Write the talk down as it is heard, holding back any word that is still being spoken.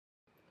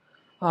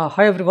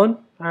Hi everyone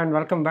and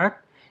welcome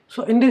back.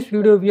 So in this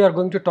video we are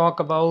going to talk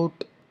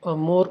about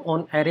more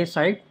on array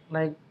side.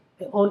 Like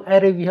on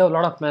array we have a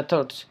lot of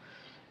methods.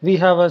 We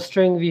have a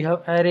string, we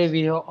have array,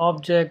 we have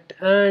object,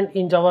 and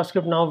in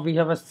JavaScript now we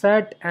have a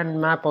set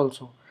and map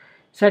also.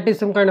 Set is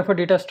some kind of a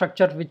data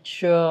structure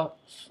which uh,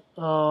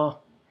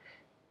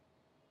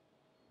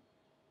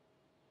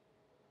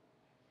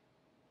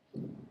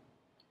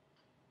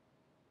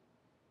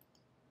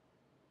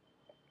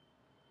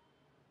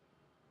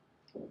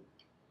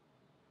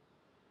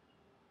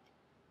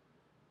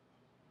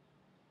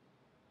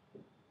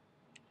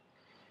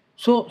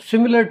 so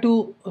similar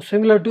to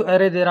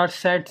array, there are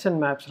sets and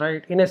maps,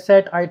 right? In a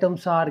set,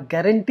 items are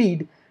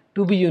guaranteed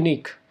to be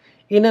unique.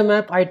 In a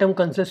map, item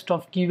consists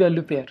of key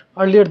value pair.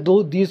 Earlier,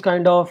 though, these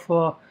kind of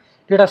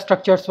data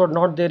structures were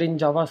not there in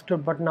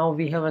JavaScript, but now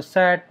we have a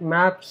set.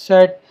 Map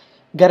set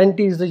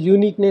guarantees the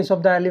uniqueness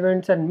of the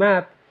elements, and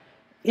map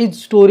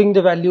is storing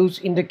the values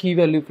in the key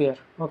value pair.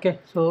 Okay,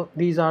 so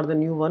these are the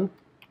new one,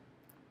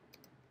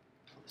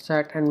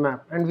 set and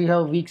map, and we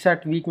have weak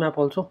set, weak map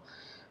also.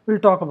 We'll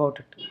talk about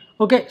it.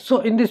 Okay, so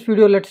in this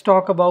video let's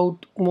talk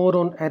about more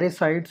on array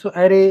side. So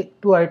array,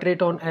 to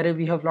iterate on array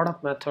we have a lot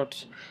of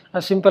methods.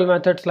 Simple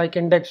methods like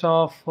index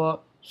of,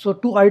 so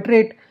to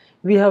iterate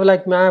we have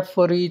like map,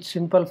 for each,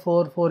 simple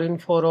for in,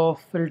 for of,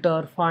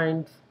 filter,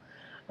 find,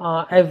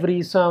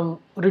 every, sum,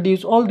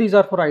 reduce. All these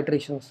are for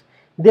iterations.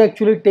 They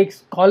actually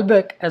takes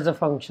callback as a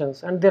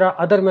functions, and there are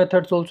other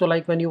methods also,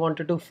 like when you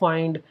wanted to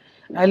find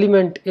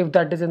element, if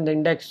that is in the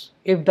index,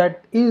 if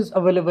that is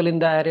available in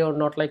the array or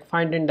not, like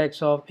find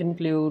index of,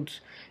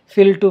 includes,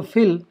 fill, to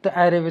fill the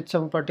array with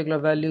some particular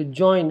value,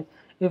 join,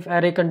 if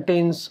array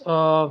contains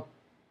a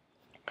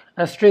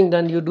string,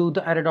 then you do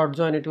the array dot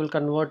join, it will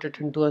convert it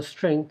into a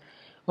string.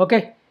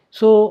 Okay,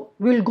 so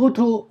we'll go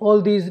through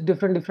all these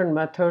different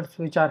methods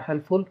which are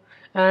helpful,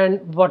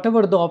 and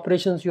whatever the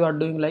operations you are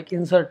doing, like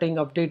inserting,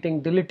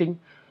 updating, deleting,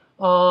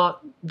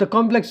 the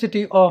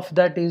complexity of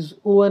that is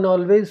O n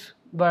always.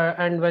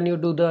 And when you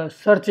do the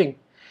searching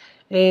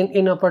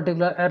in a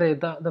particular array,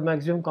 the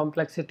maximum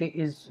complexity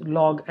is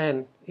log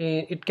n.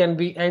 It can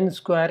be n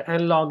square,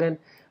 n log n,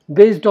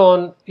 based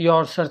on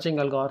your searching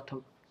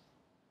algorithm.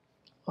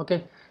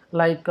 Okay,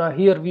 like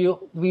here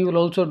we will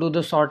also do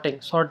the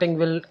sorting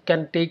will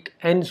can take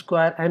n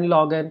square, n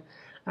log n,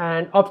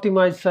 and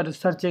optimized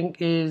searching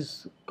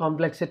is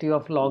complexity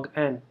of log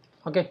n.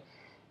 Okay,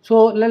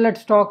 so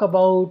let's talk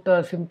about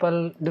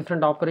simple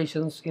different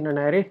operations in an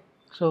array.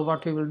 So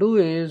what we will do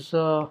is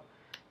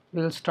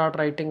we'll start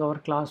writing our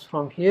class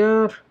from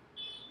here.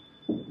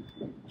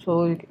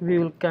 So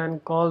can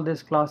call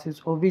this class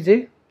is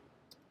obj,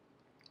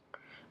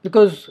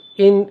 because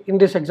in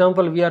this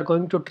example we are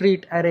going to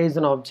treat array as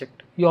an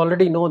object. You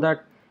already know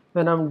that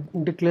when I'm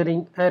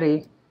declaring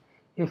array,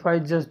 if I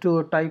just do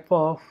a type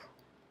of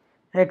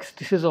x,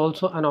 this is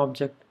also an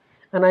object,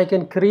 and I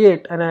can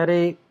create an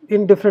array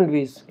in different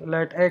ways.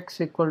 Let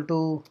x equal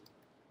to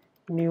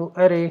new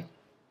array,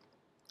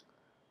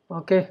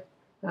 okay,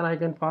 and I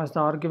can pass the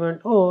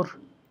argument, or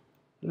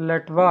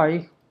let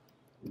y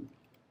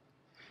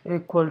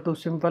equal to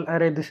simple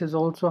array. This is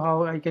also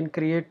how I can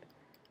create.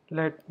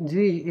 Let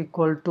g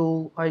equal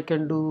to, I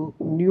can do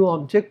new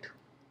object,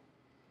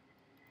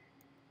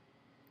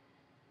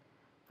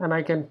 and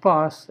I can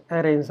pass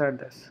array inside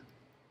this.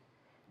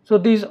 So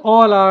these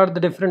all are the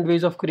different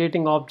ways of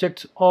creating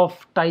objects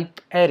of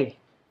type array.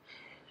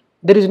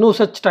 There is no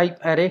such type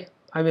array.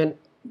 I mean,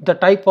 the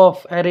type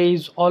of array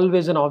is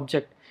always an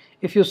object.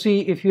 If you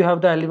see, if you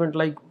have the element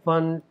like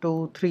 1,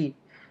 2, 3,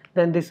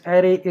 then this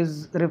array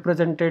is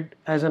represented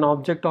as an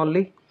object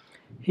only.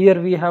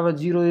 Here we have a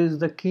 0 is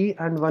the key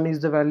and 1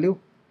 is the value,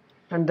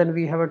 and then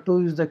we have a 2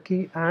 is the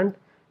key and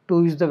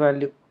 2 is the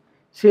value.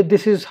 See,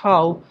 this is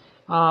how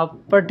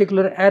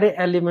particular array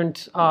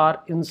elements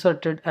are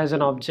inserted as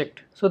an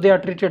object. So they are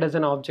treated as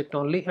an object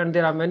only, and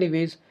there are many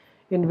ways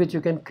in which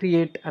you can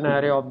create an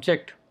array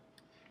object.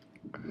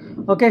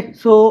 Okay,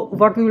 so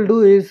what we will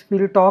do is we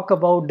will talk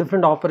about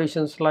different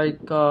operations like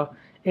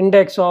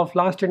index of,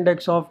 last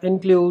index of,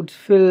 includes,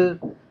 fill,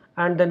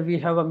 and then we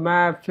have a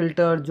map,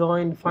 filter,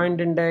 join, find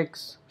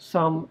index,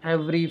 sum,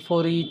 every,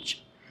 for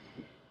each,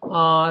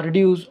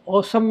 reduce.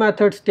 Or some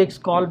methods takes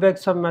callback,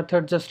 some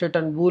methods just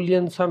return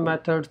boolean, some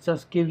methods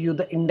just give you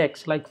the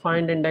index, like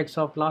find index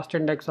of, last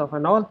index of,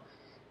 and all.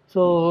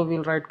 So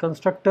we'll write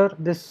constructor.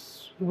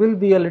 This will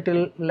be a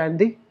little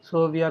lengthy,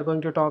 so we are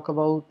going to talk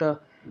about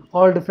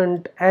all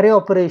different array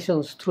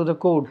operations through the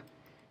code.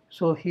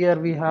 So here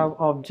we have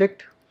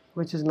object,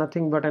 which is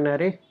nothing but an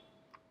array,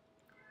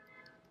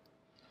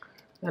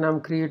 and I'm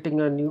creating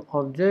a new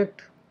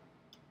object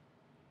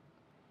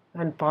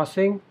and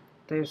passing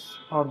this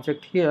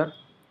object here.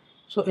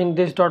 So in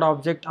this dot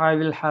object I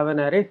will have an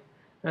array,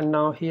 and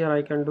now here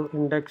I can do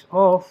index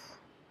of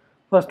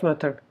first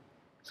method.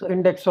 So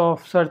index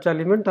of search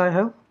element I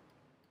have,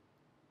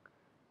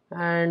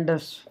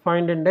 and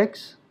find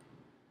index,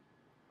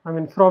 I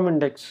mean from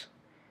index,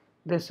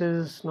 this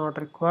is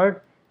not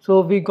required. So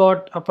we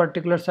got a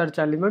particular search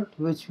element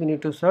which we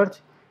need to search.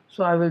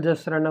 So I will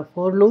just run a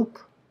for loop,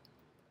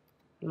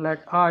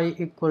 let I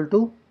equal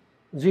to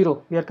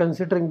 0. We are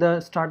considering the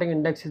starting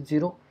index is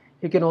 0.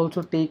 You can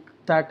also take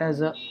that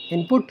as a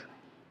input,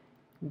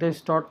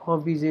 this dot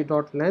obj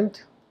dot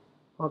length.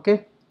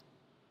 Okay,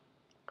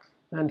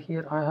 and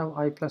here I have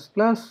I plus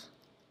plus.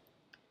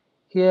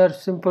 Here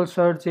simple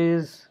search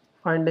is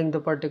finding the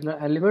particular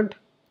element,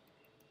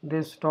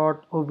 this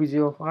dot obj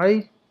of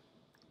I.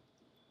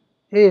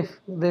 If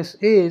this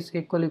is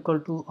equal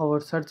to our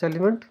search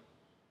element,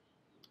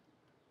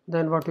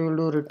 then what we will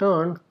do,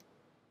 return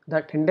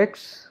that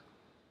index,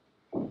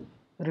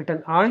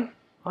 return I,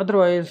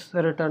 otherwise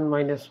return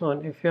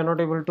 -1. If you are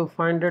not able to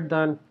find it,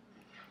 then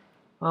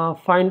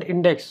find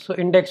index. So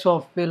index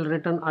of will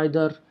return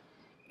either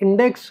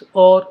index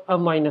or a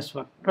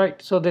 -1,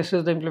 right? So this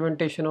is the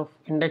implementation of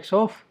index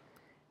of.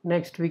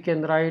 Next we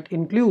can write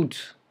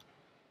includes.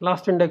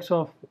 Last index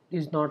of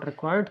is not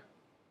required.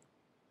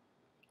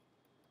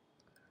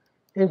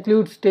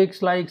 Includes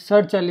takes like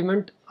search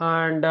element,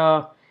 and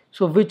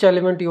so which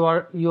element you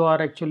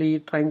are actually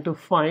trying to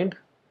find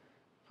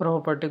from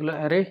a particular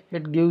array.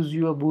 It gives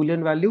you a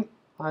boolean value,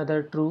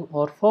 either true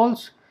or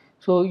false.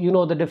 So you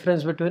know the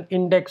difference between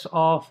index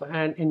of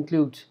and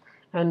includes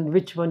and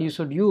which one you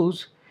should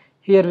use.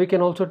 Here we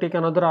can also take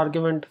another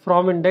argument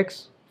from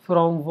index,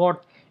 from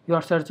what you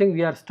are searching.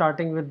 We are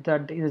starting with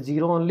that is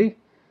 0 only.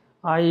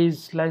 I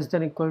is less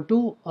than equal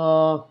to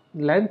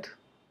length.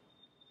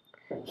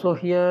 So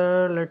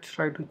here let's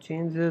try to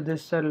change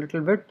this a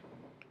little bit.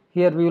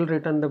 Here we will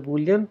return the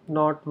boolean,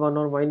 not 1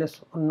 or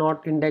minus,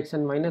 not index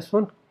and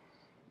 -1.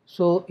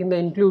 So in the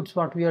includes,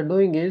 what we are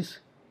doing is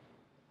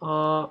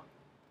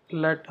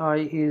let I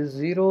is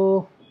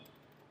 0,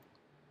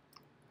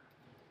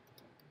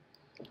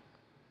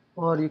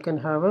 or you can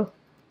have a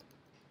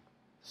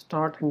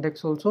start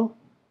index also,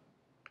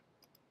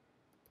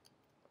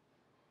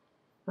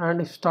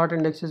 and if start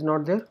index is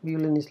not there, we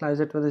will initialize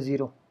it with a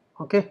 0.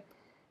 Okay,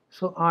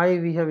 so I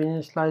we have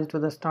initialized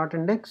with the start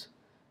index,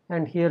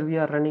 and here we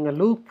are running a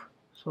loop.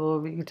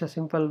 So it's a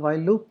simple while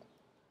loop.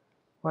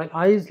 While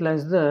I is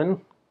less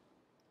than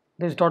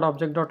this dot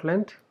object dot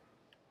length,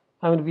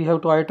 I mean we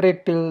have to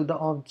iterate till the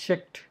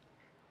object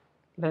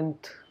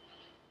length.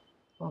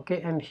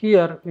 Okay, and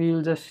here we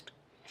will just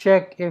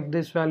check if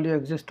this value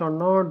exists or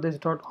not. This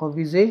dot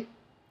obj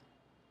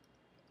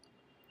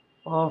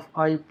of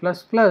I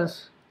plus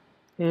plus,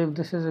 if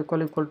this is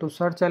equal to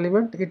search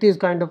element, it is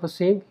kind of the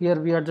same. Here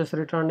we are just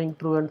returning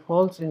true and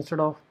false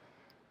instead of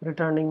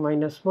returning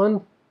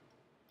 -1,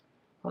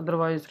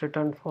 otherwise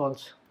return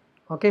false.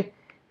 Okay,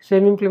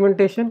 same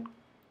implementation.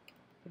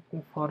 Let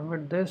me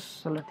format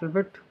this a little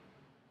bit.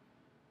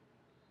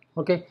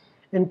 Okay,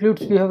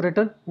 includes we have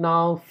written.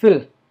 Now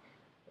fill,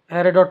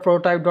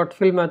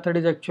 array.prototype.fill method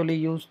is actually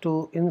used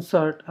to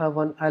insert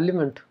one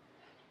element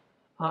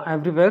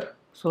everywhere.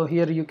 So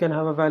here you can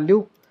have a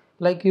value,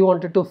 like you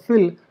wanted to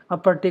fill a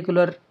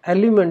particular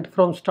element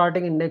from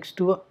starting index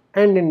to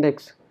end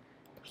index.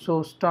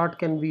 So start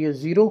can be a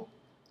 0,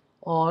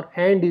 or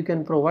end you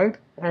can provide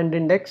end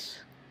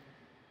index.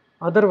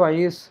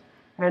 Otherwise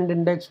end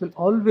index will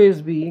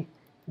always be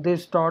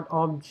this dot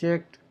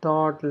object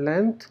dot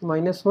length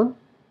 -1.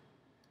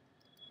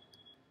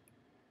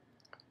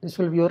 This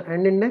will be your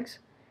end index.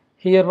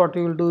 Here what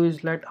we will do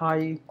is let I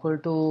equal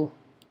to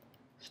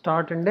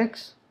start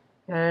index,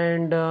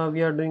 and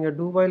we are doing a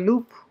do while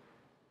loop.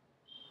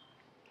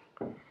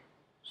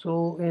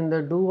 So in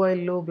the do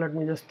while loop, let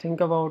me just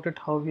think about it,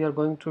 how we are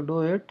going to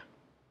do it.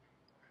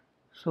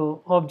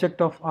 So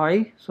object of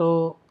I,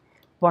 so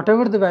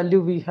whatever the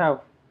value we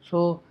have,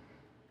 so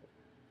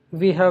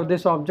we have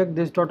this object,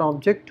 this dot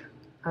object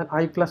and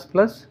I plus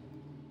plus.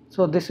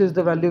 So this is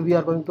the value we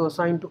are going to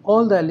assign to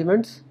all the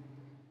elements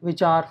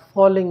which are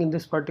falling in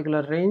this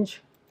particular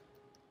range,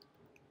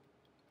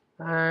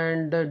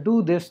 and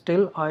do this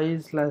till I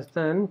is less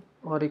than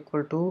or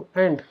equal to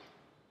end.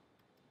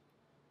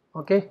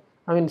 Okay,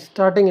 I mean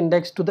starting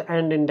index to the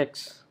end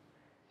index.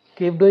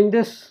 Keep doing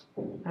this,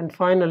 and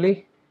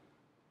finally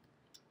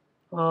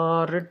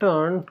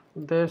return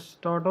this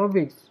dot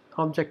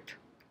object.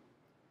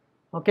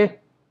 Okay,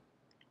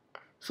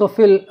 so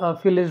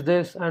fill is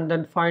this, and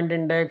then find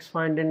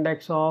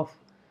index of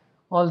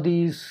all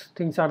these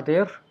things are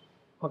there.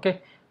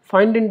 Okay,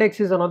 find index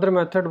is another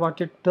method.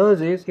 What it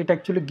does is it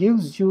actually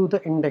gives you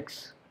the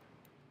index.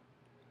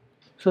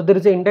 So there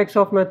is an index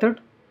of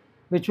method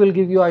which will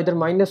give you either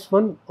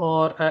 -1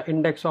 or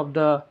index of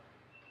the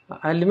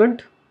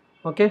element.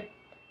 Okay,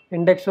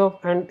 index of,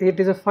 and it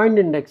is a find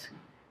index.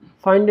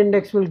 Find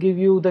index will give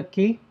you the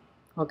key.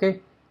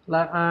 Okay,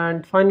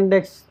 and find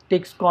index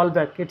takes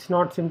callback. It's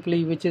not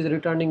simply which is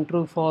returning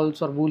true,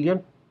 false or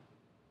boolean.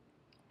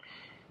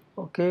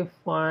 Okay,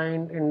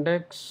 find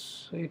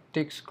index, it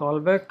takes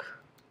callback.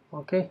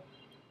 Okay,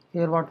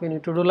 here what we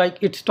need to do, like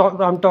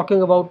I'm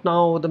talking about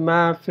now the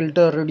map,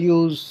 filter,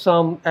 reduce,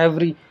 sum,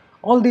 every,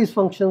 all these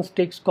functions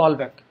takes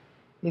callback.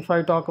 If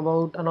I talk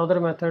about another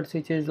method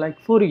which is like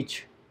for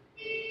each,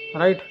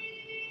 right,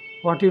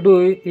 what you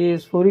do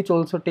is for each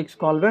also takes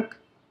callback.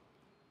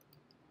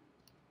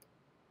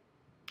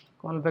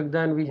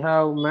 Then we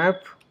have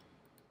map,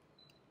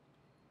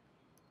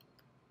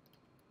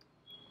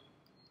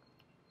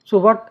 So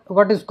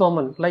what is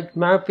common? Like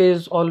map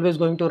is always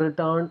going to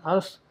return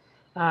us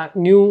a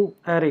new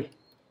array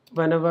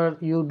whenever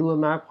you do a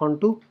map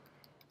onto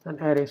an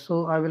array.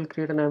 So I will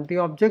create an empty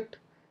object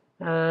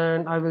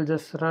and I will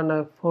just run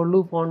a for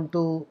loop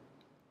onto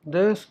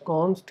this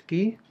const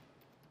key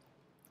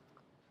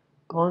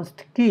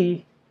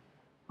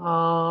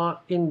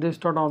in this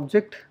dot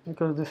object,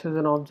 because this is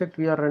an object.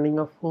 We are running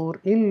a for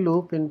in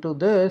loop into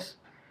this,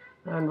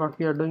 and what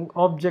we are doing,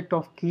 object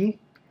of key,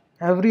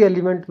 every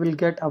element will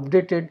get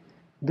updated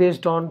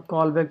based on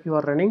callback you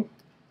are running,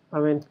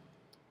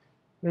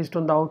 based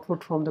on the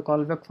output from the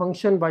callback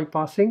function by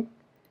passing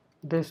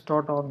this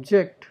dot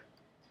object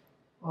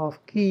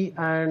of key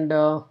and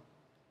the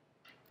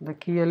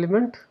key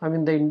element,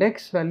 the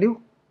index value.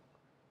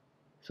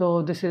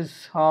 So this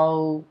is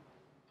how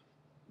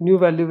new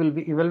value will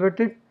be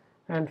evaluated,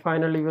 and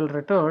finally will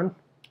return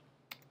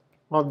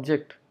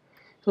object.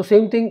 So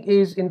same thing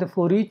is in the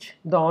for each.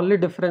 The only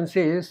difference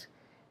is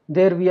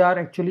there we are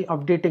actually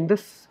updating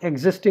this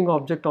existing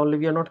object only,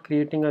 we are not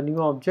creating a new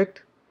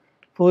object.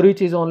 For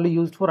each is only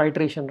used for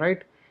iteration,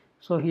 right?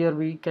 So here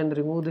we can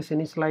remove this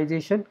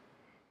initialization.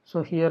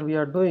 So here we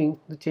are doing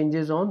the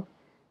changes on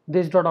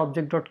this dot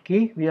object dot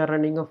key. We are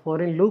running a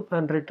for in loop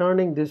and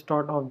returning this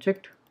dot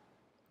object.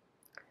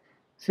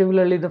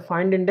 Similarly, the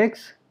find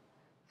index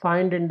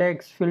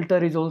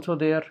filter is also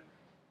there.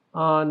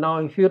 Now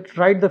if you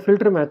write the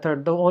filter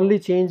method, the only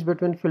change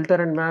between filter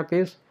and map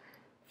is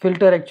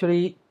filter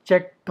actually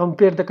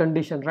compare the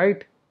condition,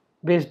 right,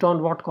 based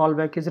on what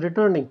callback is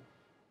returning.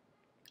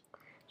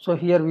 So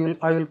here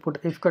I will put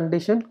if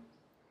condition.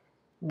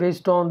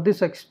 Based on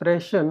this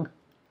expression,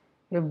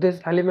 if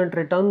this element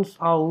returns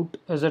out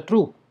as a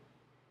true,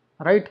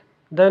 right,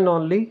 then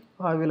only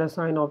I will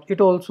assign object.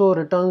 It also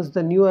returns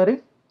the new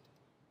array,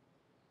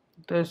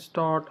 this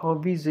dot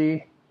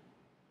obj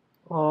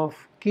of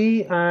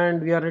key,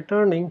 and we are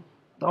returning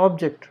the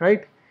object,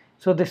 right?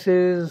 So this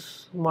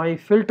is my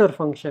filter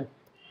function.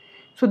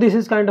 So this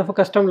is kind of a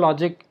custom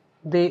logic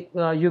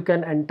you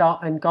can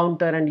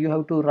encounter, and you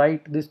have to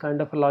write this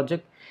kind of a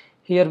logic.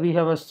 Here we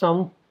have a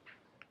sum.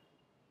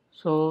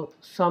 So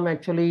sum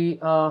actually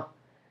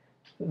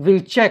will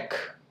check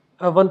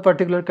one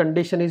particular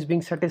condition is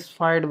being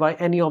satisfied by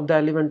any of the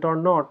element or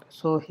not.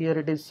 So here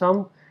it is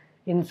sum.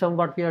 In sum,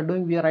 what we are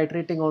doing, we are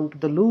iterating onto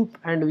the loop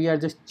and we are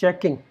just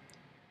checking.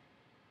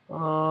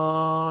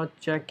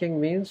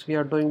 Checking means we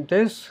are doing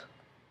this.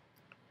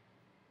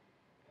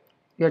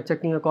 We are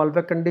checking a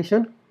callback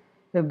condition.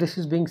 If this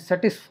is being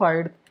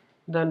satisfied,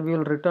 then we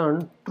will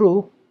return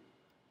true,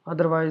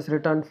 otherwise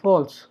return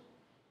false.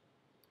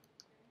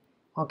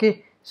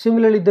 Okay.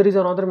 Similarly, there is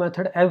another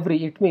method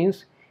every. It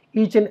means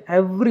each and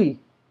every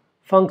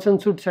function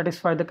should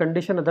satisfy the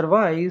condition,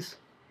 otherwise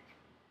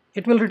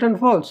it will return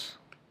false.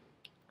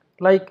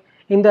 Like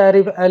in the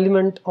array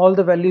element, all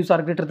the values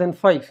are greater than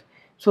 5.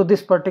 So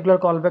this particular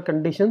callback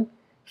condition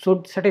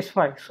should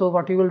satisfy. So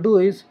what you will do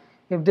is,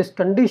 if this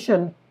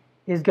condition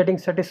is getting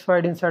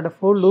satisfied inside a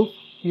for loop,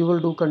 you will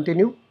do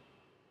continue.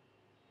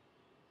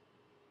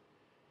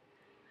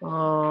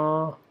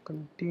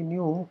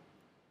 Continue.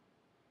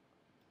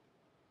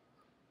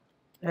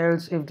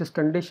 Else if this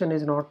condition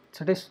is not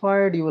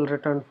satisfied, you will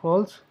return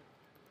false.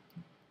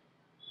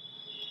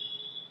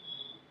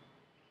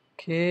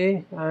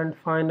 Okay, and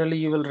finally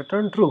you will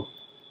return true.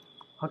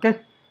 Okay,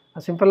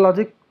 a simple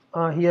logic.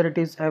 Here it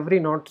is every,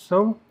 not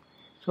sum.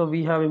 So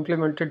we have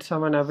implemented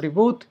sum and every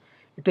both.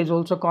 It is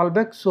also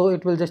callback, so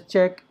it will just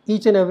check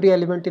each and every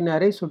element in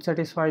array should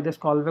satisfy this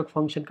callback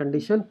function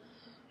condition.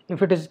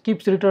 If it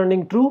keeps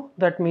returning true,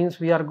 that means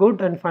we are good,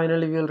 and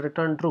finally we will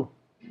return true.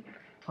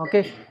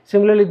 Okay.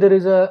 Similarly, there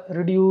is a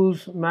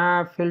reduce,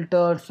 map,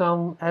 filter,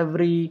 sum,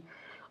 every,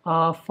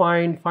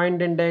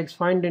 find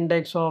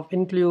index of,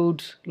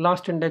 includes,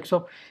 last index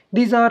of.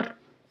 These are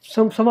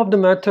some of the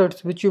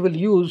methods which you will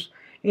use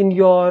in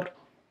your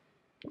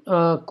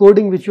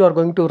coding which you are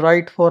going to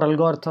write for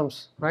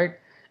algorithms, right?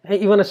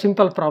 Even a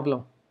simple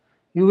problem,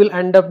 you will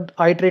end up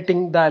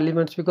iterating the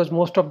elements, because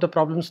most of the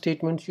problem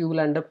statements you will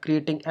end up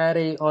creating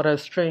array or a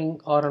string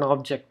or an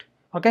object.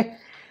 Okay,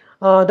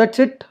 that's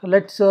it.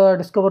 Let's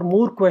discover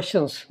more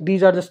questions.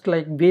 These are just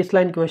like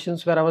baseline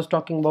questions where I was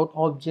talking about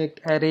object,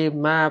 array,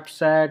 map,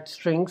 set,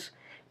 strings.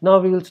 Now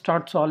we will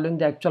start solving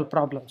the actual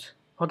problems.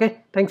 Okay,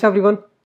 thanks everyone.